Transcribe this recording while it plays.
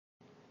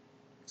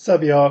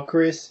Sup y'all,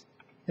 Chris.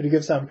 Here to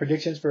give some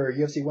predictions for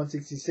UFC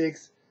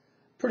 166.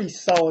 Pretty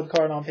solid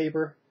card on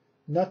paper.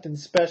 Nothing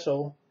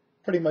special.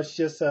 Pretty much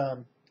just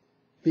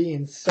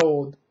being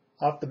sold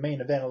off the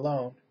main event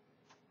alone.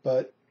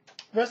 But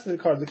the rest of the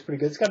card looks pretty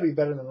good. It's got to be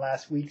better than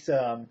last week's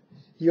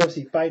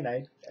UFC Fight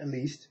Night, at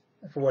least,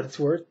 for what it's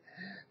worth.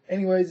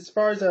 Anyways, as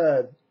far as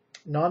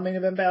non-main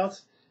event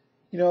bouts,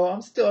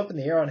 I'm still up in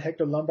the air on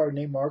Hector Lombard and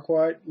Nate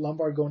Marquardt.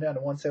 Lombard going down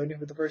to 170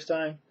 for the first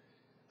time.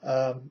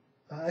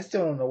 I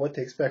still don't know what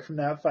to expect from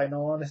that fight, in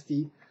all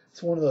honesty.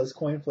 It's one of those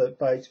coin flip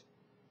fights.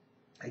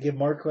 I give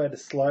Marquardt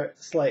a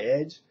slight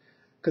edge,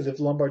 because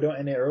if Lombard don't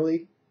end it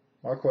early,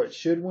 Marquardt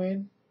should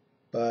win,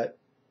 but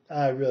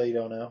I really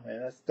don't know,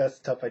 man. That's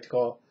a tough fight to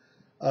call.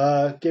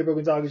 Gabriel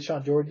Gonzaga,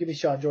 Sean Jordan. Give me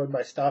Sean Jordan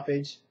by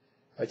stoppage,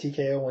 by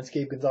TKO once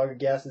Gabe Gonzaga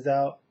gasses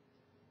out.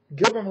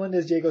 Gilbert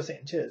Melendez, Diego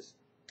Sanchez.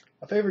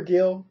 I favor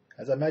Gil,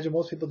 as I imagine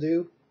most people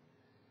do,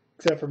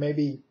 except for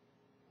maybe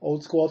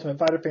old school Ultimate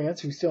Fighter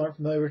fans who still aren't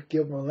familiar with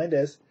Gilbert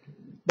Melendez.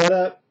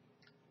 But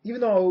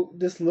even though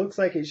this looks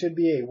like it should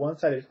be a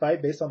one-sided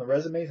fight based on the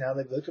resumes and how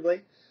they've looked of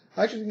late,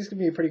 I actually think it's going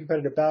to be a pretty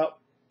competitive bout.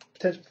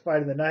 Potential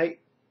fight of the night.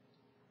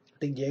 I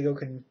think Diego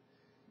can,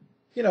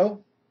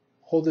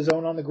 hold his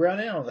own on the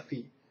ground and on the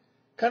feet.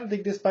 Kind of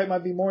think this fight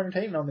might be more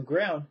entertaining on the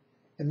ground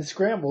in the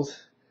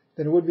scrambles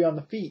than it would be on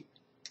the feet.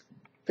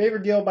 Favor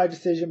Gil by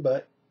decision,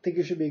 but think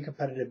it should be a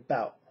competitive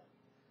bout.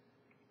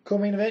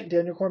 Co-main event,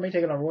 Daniel Cormier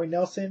taking on Roy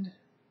Nelson.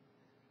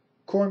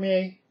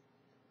 Cormier,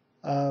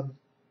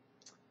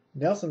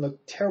 Nelson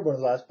looked terrible in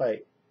his last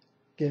fight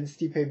against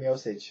Stipe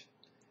Miocic.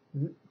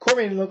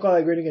 Cormier didn't look all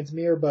that great against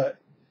Mir, but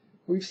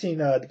we've seen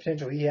the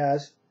potential he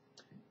has.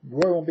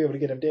 Roy won't be able to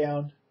get him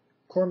down.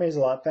 Cormier's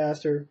a lot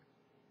faster.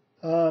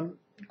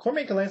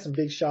 Cormier can land some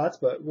big shots,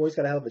 but Roy's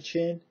got a hell of a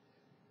chin.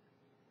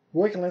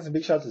 Roy can land some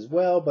big shots as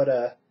well, but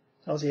I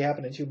don't see it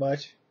happening too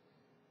much.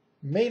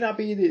 May not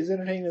be as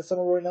entertaining as some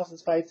of Roy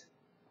Nelson's fights,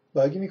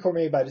 but give me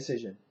Cormier by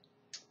decision.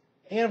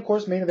 And, of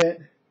course, main event,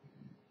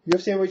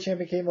 UFC heavyweight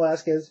champion Cain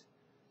Velasquez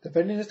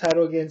defending his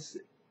title against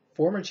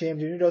former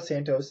champ Junior Dos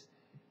Santos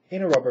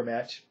in a rubber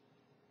match.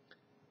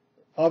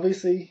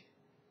 Obviously,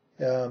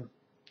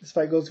 this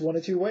fight goes one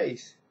of two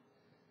ways,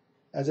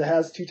 as it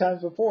has 2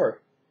 times before.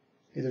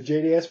 Either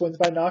JDS wins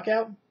by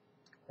knockout,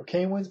 or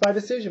Cain wins by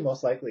decision,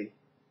 most likely.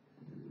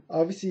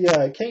 Obviously,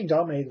 Cain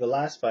dominated the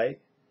last fight,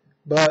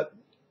 but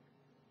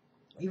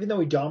even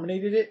though he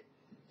dominated it,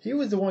 he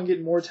was the one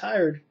getting more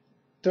tired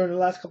during the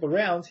last couple of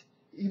rounds,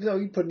 even though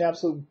he put an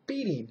absolute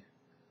beating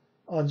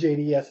on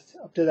JDS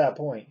up to that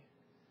point.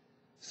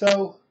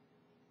 So,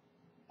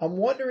 I'm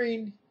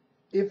wondering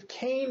if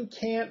Cain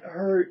can't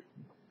hurt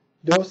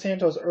Dos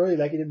Santos early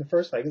like he did in the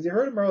first fight, because he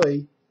hurt him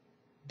early,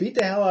 beat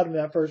the hell out of him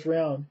in that first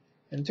round,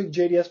 and it took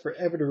JDS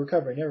forever to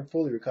recover. He never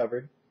fully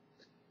recovered.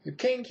 If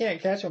Cain can't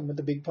catch him with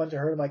a big punch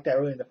and hurt him like that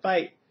early in the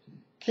fight,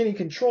 can he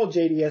control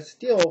JDS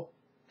still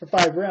for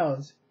 5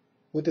 rounds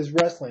with his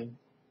wrestling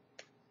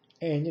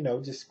and,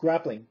 just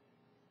grappling?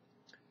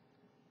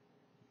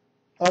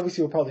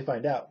 Obviously, we'll probably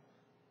find out.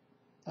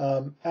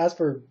 As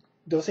for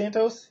Dos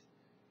Santos,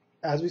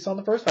 as we saw in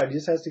the first fight, he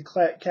just has to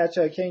catch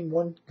Cain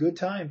one good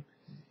time,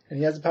 and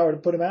he has the power to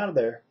put him out of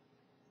there.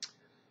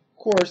 Of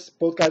course,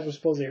 both guys were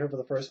supposedly hurt for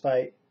the first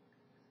fight.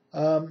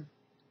 I'm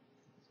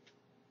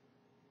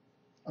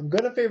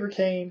going to favor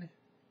Cain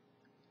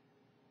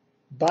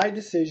by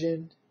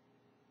decision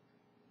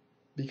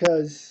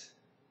because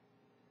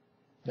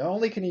not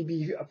only can he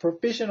be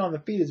proficient on the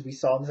feet as we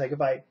saw in the second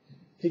fight,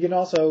 he can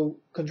also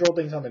control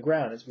things on the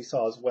ground as we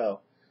saw as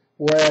well.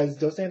 Whereas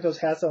Dos Santos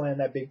has to land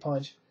that big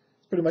punch.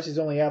 It's pretty much his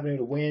only avenue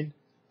to win.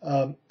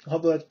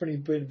 Hopefully that's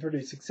been a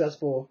pretty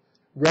successful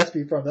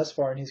recipe for him thus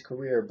far in his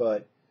career,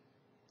 but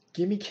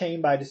give me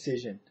Cain by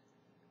decision.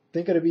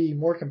 Think it'll be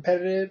more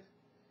competitive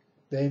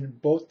than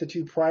both the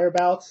 2 prior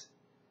bouts,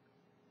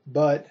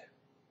 but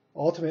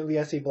ultimately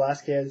I say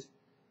Velasquez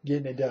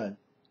getting it done.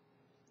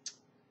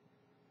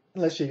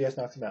 Unless JDS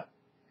knocks him out.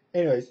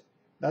 Anyways,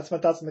 that's my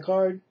thoughts on the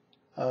card.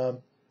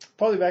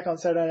 Probably back on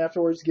Saturday night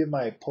afterwards to give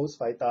my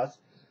post-fight thoughts.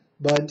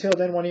 But until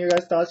then, one of your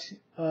guys' thoughts.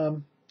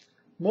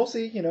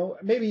 Mostly,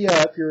 maybe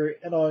if you're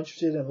at all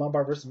interested in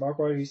Lombard versus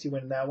Marquardt, you see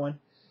winning that one.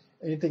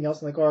 Anything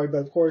else on the card, but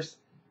of course,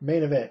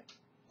 main event.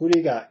 Who do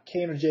you got?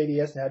 Cain or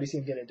JDS, and how do you see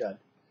him getting it done?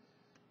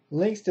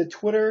 Links to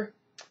Twitter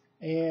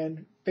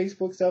and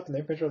Facebook stuff in the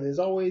info as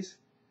always.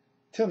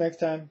 Till next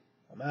time,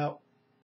 I'm out.